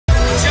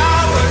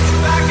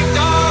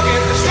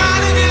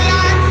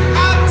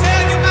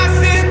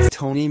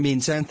Tony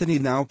means Anthony.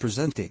 Now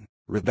presenting,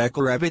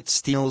 Rebecca Rabbit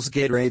steals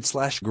Gatorade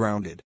 /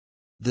 grounded.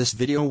 This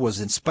video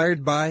was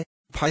inspired by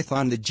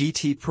Python the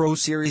GT Pro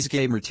Series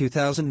Gamer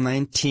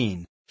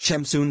 2019,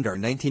 Shamsundar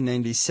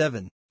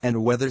 1997, and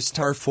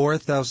WeatherStar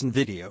 4000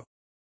 video.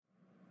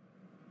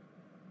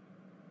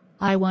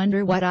 I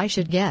wonder what I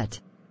should get.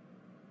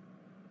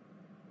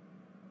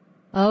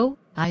 Oh,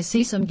 I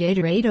see some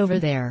Gatorade over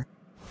there.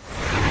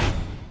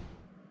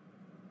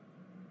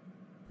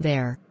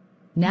 There.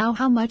 Now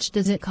how much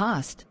does it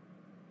cost?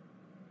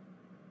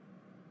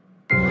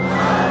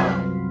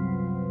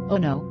 Oh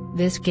no,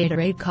 this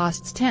Gatorade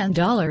costs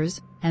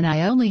 $10, and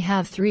I only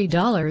have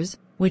 $3,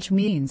 which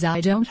means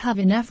I don't have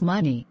enough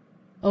money.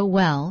 Oh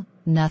well,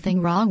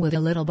 nothing wrong with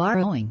a little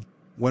borrowing.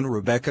 When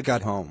Rebecca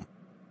got home.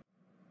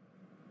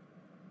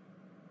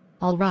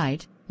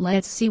 Alright,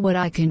 let's see what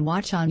I can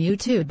watch on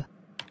YouTube.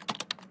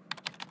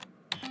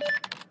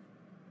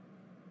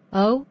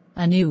 Oh,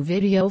 a new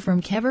video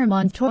from Kever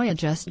Montoya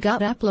just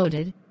got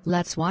uploaded.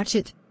 Let's watch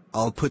it.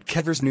 I'll put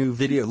Kever's new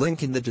video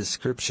link in the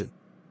description.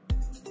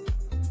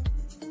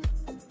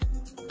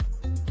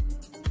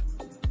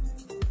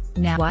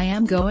 Now I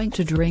am going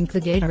to drink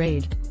the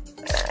Gatorade.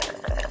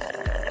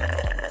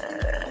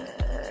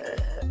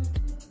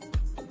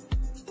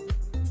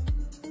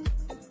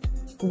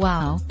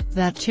 Wow,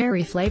 that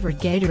cherry-flavored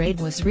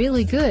Gatorade was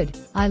really good.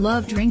 I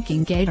love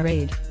drinking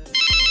Gatorade.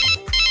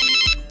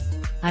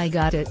 I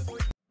got it.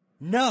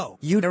 No,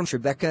 you don't,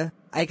 Rebecca.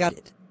 I got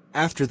it.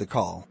 After the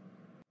call.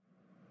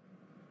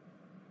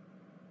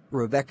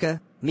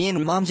 Rebecca, me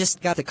and Mom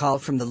just got a call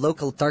from the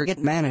local Target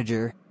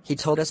manager. He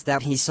told us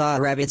that he saw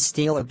a rabbit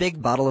steal a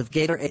big bottle of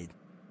Gatorade.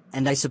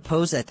 And I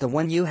suppose that the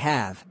one you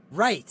have,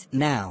 right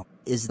now,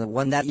 is the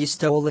one that you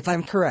stole, if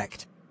I'm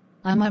correct.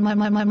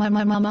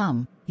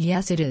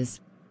 Yes, it is.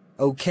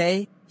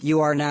 Okay,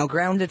 you are now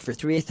grounded for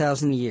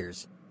 3,000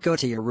 years. Go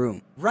to your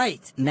room,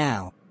 right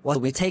now, while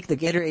we take the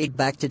Gatorade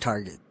back to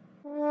Target.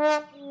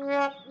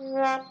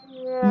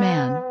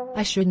 Man,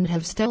 I shouldn't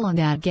have stolen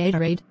that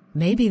Gatorade.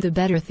 Maybe the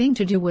better thing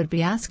to do would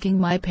be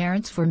asking my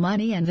parents for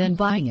money and then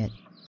buying it.